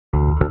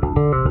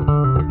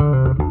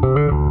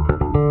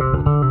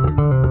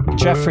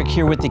Jeff Frick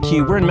here with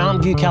theCUBE. We're in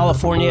Mountain View,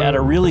 California at a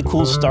really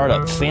cool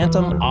startup,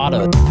 Phantom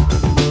Auto.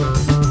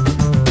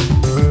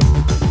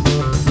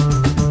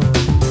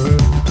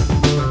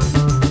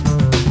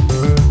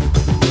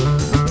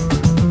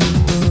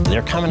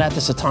 They're coming at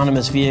this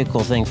autonomous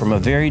vehicle thing from a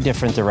very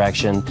different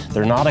direction.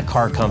 They're not a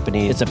car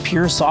company. It's a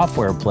pure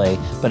software play,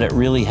 but it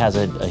really has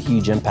a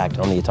huge impact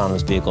on the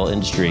autonomous vehicle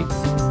industry.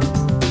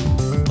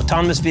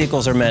 Autonomous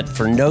vehicles are meant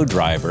for no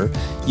driver.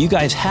 You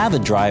guys have a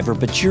driver,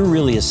 but you're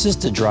really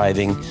assisted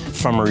driving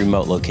from a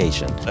remote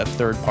location. A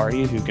third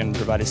party who can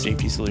provide a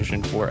safety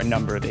solution for a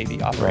number of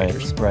AV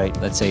operators. Right.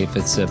 Let's say if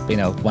it's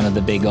one of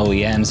the big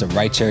OEMs or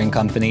ride-sharing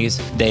companies,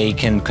 they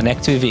can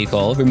connect to a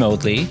vehicle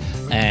remotely,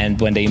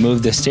 and when they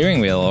move the steering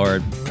wheel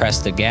or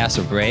press the gas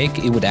or brake,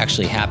 it would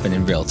actually happen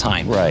in real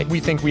time. Right. We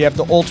think we have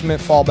the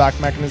ultimate fallback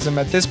mechanism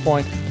at this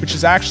point, which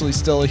is actually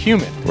still a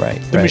human.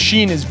 Right. The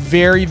machine is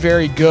very,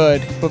 very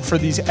good, but for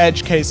these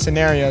edge case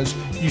scenarios,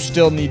 you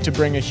still need to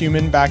bring a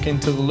human back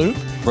into the loop.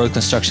 Road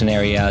construction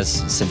areas,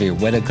 severe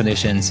weather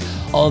conditions,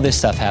 all this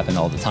stuff happen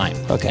all the time.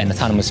 Okay. And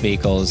autonomous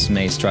vehicles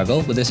may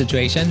struggle with this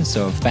situation,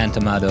 so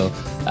Phantom Auto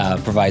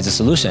provides a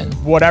solution.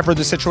 Whatever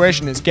the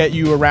situation is, get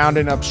you around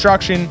an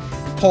obstruction,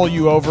 pull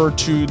you over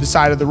to the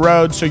side of the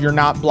road so you're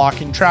not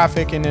blocking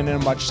traffic and in a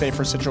much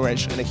safer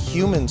situation. And a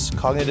human's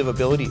cognitive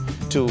ability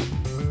to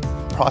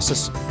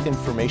process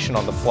information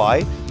on the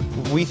fly,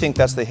 we think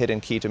that's the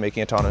hidden key to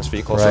making autonomous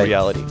vehicles a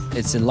reality.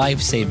 It's a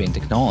life-saving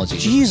technology.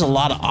 You use a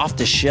lot of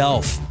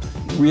off-the-shelf,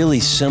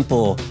 really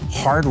simple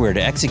hardware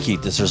to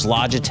execute this. There's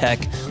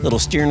Logitech, little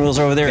steering wheels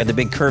over there, got the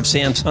big curved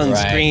Samsung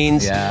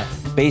screens,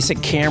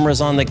 basic cameras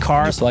on the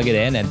car. You plug it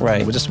in and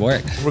it will just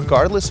work.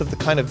 Regardless of the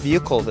kind of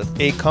vehicle that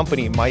a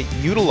company might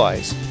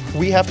utilize,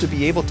 we have to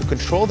be able to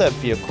control that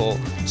vehicle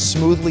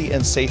smoothly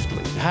and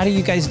safely. How do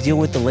you guys deal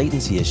with the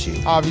latency issue?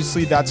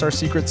 Obviously, that's our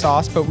secret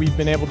sauce, but we've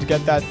been able to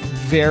get that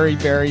very,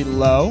 very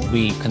low.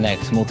 We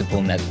connect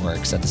multiple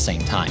networks at the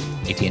same time.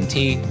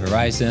 AT&T,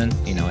 Verizon,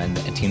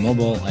 and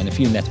T-Mobile, and a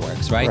few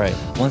networks, right?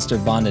 Once they're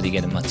bonded, you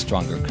get a much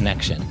stronger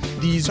connection.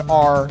 These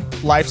are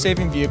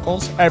life-saving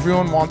vehicles.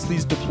 Everyone wants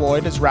these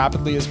deployed as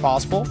rapidly as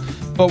possible,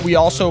 but we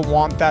also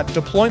want that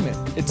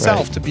deployment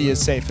itself to be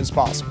as safe as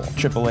possible.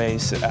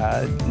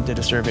 AAA did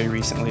a survey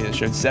recently that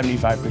showed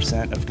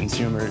 75% of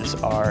consumers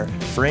are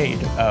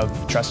afraid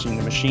of trusting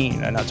the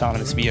machine, an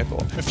autonomous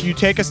vehicle. If you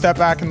take a step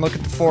back and look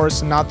at the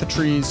forest and not the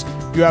trees,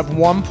 you have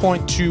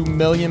 1.2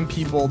 million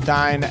people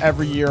dying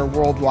every year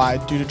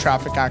worldwide due to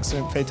traffic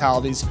accident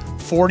fatalities,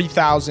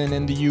 40,000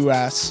 in the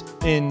US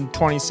in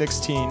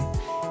 2016,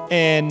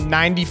 and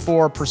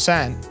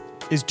 94%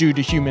 is due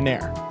to human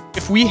error.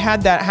 If we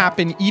had that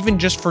happen even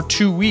just for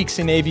 2 weeks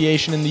in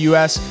aviation in the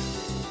US,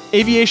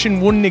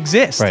 aviation wouldn't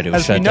exist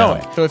as we know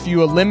it. So if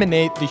you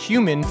eliminate the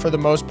human for the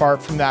most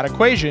part from that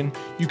equation,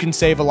 you can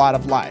save a lot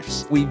of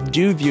lives. We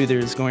do view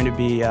there's going to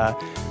be a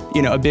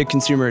big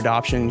consumer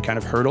adoption kind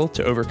of hurdle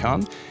to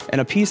overcome.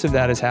 And a piece of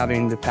that is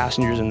having the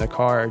passengers in the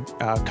car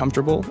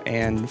comfortable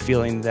and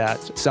feeling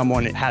that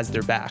someone has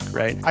their back,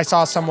 right? I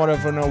saw somewhat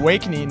of an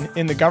awakening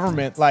in the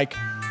government, like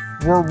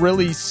we're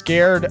really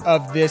scared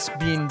of this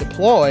being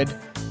deployed,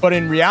 but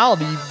in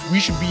reality, we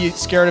should be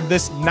scared of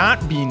this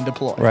not being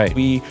deployed.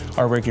 We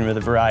are working with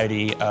a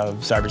variety of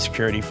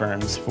cybersecurity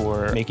firms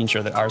for making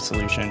sure that our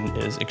solution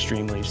is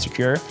extremely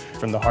secure,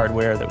 from the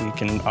hardware that we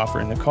can offer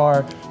in the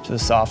car, to the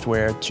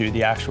software, to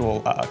the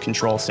actual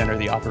control center,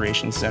 the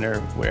operations center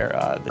where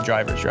the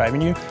driver is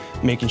driving you,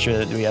 making sure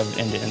that we have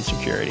end-to-end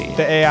security.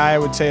 The AI, I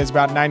would say, is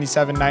about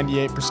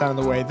 97–98% of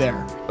the way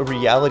there. The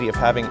reality of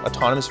having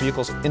autonomous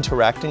vehicles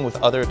interacting with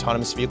other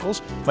autonomous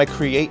vehicles might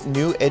create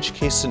new edge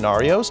case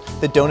scenarios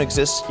that don't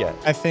exist yet.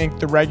 I think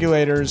the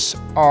regulators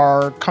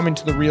are coming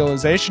to the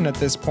realization at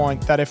this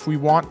point that if we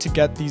want to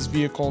get these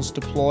vehicles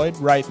deployed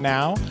right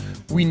now,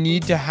 we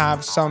need to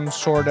have some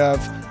sort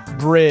of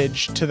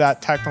bridge to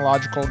that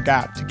technological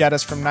gap to get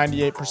us from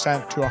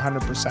 98% to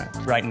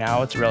 100%. Right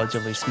now, it's a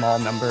relatively small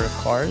number of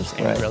cars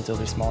and a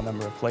relatively small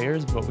number of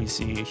players, but we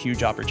see a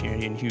huge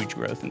opportunity and huge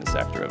growth in the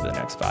sector over the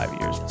next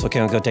 5 years. So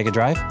can we go take a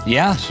drive?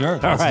 Yeah, sure.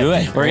 Let's do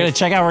it. We're going to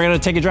check out, we're going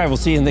to take a drive. We'll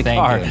see you in the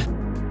car. Thank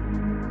you.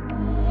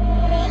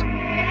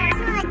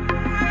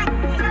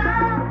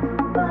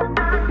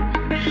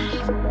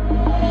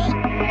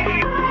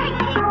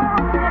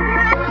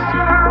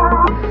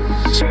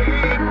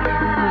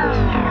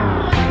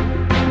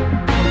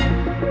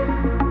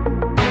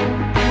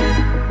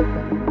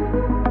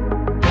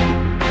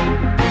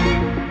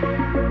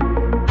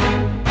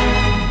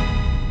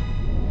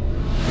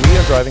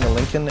 Driving a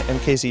Lincoln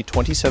MKZ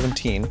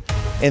 2017,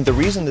 and the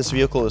reason this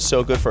vehicle is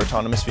so good for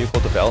autonomous vehicle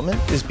development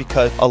is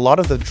because a lot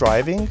of the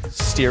driving,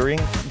 steering,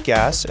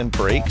 gas, and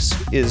brakes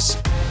is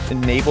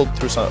enabled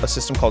through a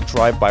system called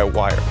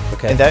drive-by-wire.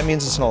 And that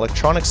means it's an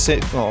electronic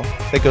signal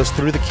that goes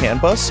through the CAN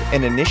bus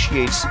and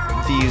initiates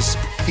these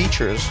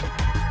features,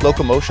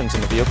 locomotions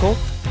in the vehicle,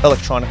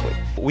 electronically.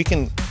 We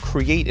can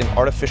create an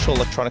artificial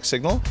electronic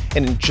signal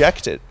and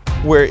inject it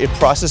where it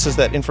processes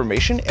that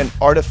information and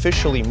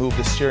artificially move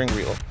the steering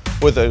wheel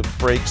or the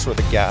brakes or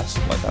the gas,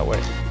 like that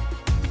way.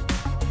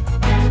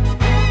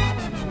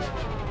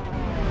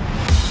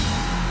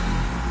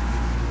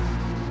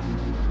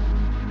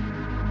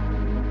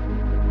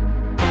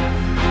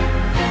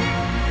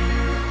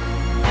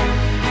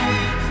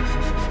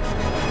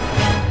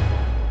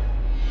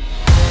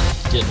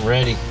 Getting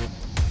ready.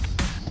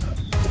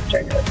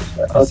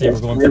 I see we're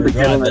going through the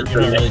drive, but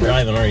you're not really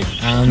driving, are you?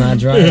 I'm not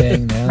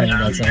driving.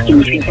 No, that's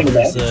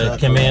all.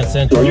 It's Command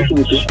Central.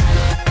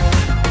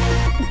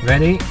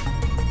 Ready?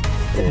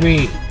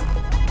 3,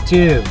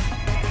 2,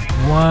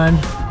 1,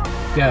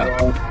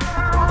 go.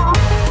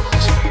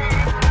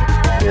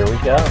 Here we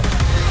go.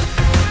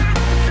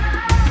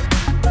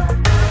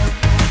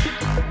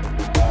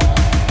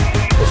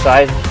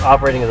 Besides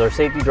operating as our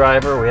safety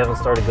driver, we haven't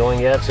started going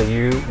yet, so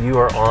you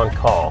are on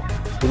call.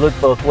 We look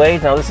both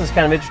ways. Now this is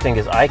kind of interesting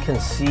because I can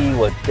see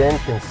what Ben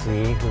can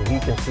see, he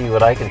can see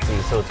what I can see,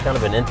 so it's kind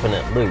of an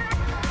infinite loop.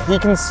 He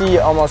can see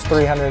almost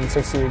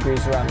 360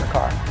 degrees around the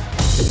car.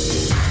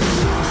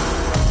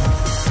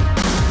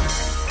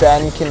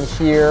 Ben can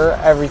hear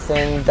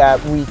everything that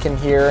we can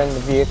hear in the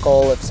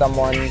vehicle if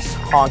someone's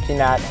honking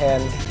at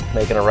him.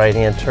 Making a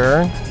right-hand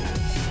turn.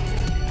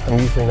 I'm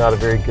usually not a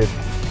very good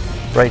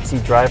right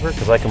seat driver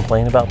because I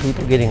complain about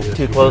people getting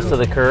too close to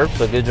the curb,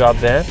 so good job,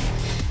 Ben.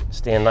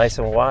 Stand nice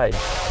and wide.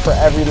 For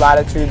every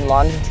latitude and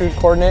longitude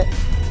coordinate,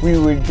 we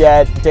would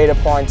get data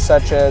points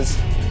such as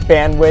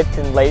bandwidth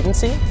and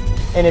latency.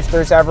 And if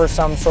there's ever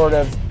some sort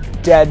of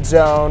dead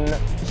zone,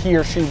 he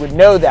or she would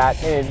know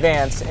that in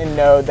advance and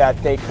know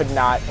that they could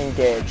not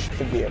engage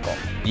the vehicle.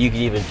 You could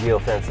even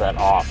geofence that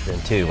off then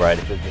too, right,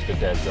 if it's just a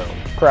dead zone.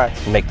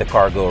 Correct. Make the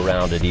car go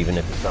around it even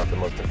if it's not the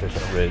most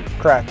efficient route.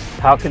 Correct.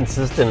 How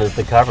consistent is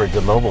the coverage,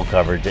 the mobile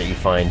coverage that you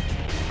find?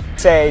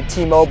 Say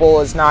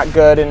T-Mobile is not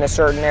good in a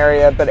certain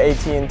area, but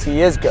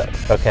AT&T is good.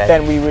 Okay.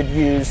 Then we would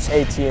use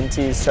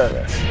AT&T's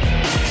service.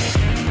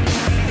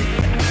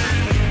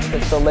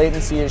 If the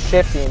latency is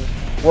shifting,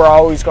 we're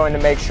always going to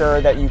make sure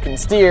that you can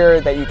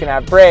steer, that you can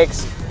have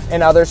brakes,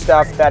 and other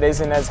stuff that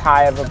isn't as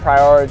high of a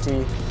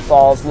priority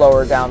falls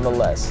lower down the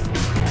list.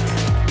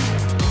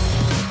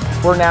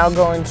 We're now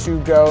going to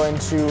go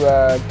into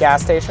a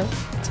gas station.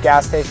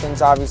 Gas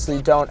stations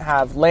obviously don't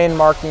have lane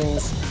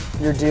markings.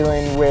 You're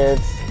dealing with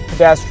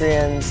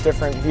pedestrians,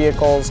 different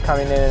vehicles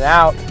coming in and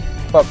out.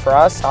 But for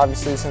us,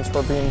 obviously, since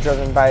we're being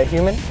driven by a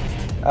human,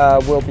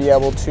 we'll be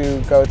able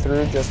to go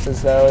through just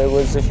as though it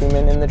was a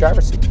human in the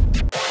driver's seat.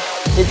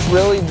 It's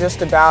really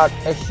just about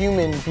a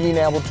human being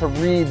able to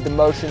read the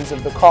motions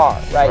of the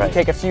car, right? You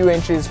take a few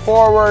inches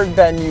forward,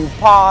 then you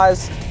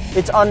pause.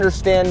 It's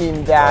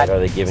understanding that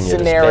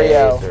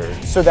scenario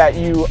so that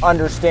you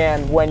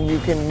understand when you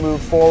can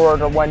move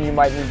forward or when you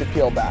might need to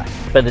peel back.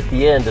 But at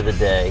the end of the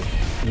day,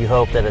 you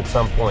hope that at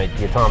some point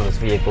the autonomous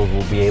vehicles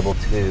will be able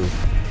to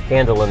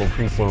handle an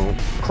increasing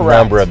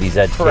number of these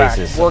edge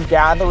cases. We're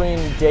gathering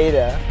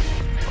data,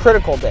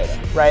 critical data,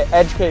 right?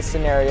 Edge case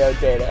scenario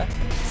data,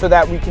 so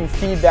that we can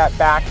feed that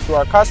back to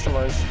our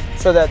customers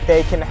so that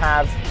they can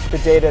have the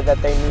data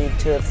that they need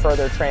to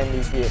further train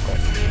these vehicles.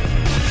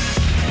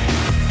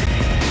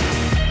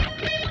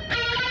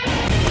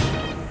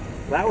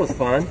 That was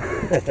fun.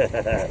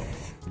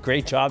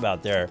 Great job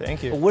out there.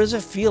 Thank you. What does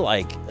it feel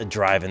like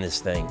driving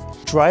this thing?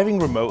 Driving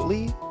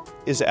remotely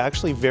is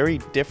actually very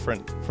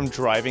different from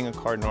driving a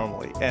car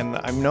normally. And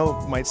I know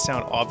it might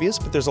sound obvious,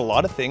 but there's a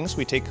lot of things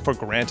we take for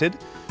granted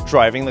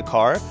driving the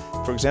car.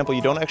 For example,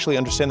 you don't actually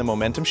understand the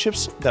momentum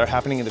shifts that are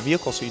happening in the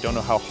vehicle, so you don't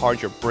know how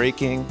hard you're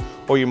braking,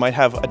 or you might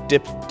have a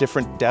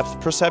different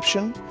depth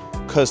perception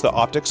because the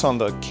optics on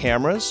the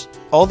cameras.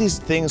 All these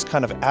things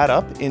kind of add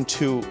up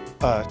into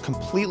a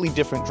completely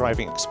different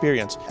driving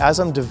experience. As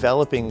I'm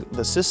developing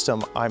the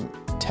system, I'm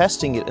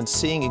testing it and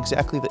seeing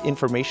exactly the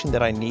information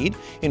that I need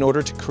in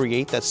order to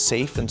create that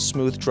safe and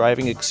smooth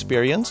driving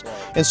experience.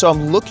 And so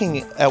I'm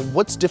looking at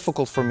what's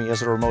difficult for me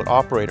as a remote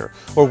operator,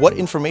 or what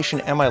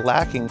information am I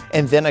lacking,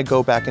 and then I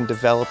go back and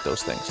develop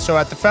those things. So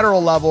at the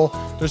federal level,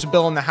 there's a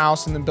bill in the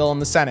House and a bill in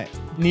the Senate,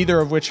 neither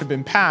of which have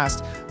been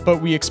passed,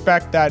 but we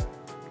expect that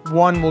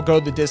one will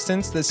go the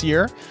distance this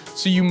year.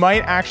 So you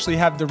might actually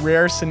have the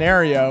rare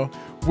scenario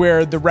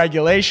where the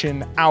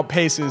regulation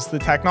outpaces the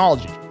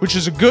technology, which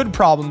is a good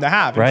problem to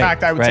have. In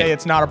fact, I would say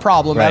it's not a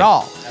problem at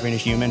all. Having a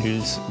human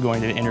who's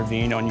going to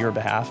intervene on your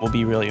behalf will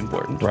be really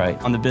important.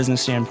 On the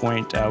business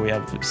standpoint, we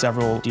have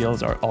several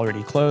deals are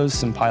already closed,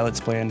 some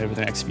pilots planned over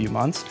the next few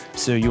months.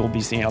 So you'll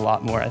be seeing a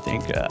lot more, I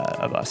think,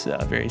 of us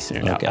very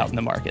soon out in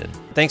the market.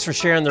 Thanks for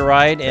sharing the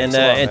ride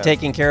and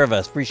taking care of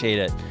us. Appreciate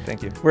it.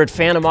 Thank you. We're at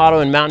Phantom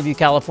Auto in Mountain View,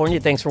 California.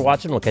 Thanks for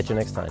watching. We'll catch you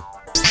next time.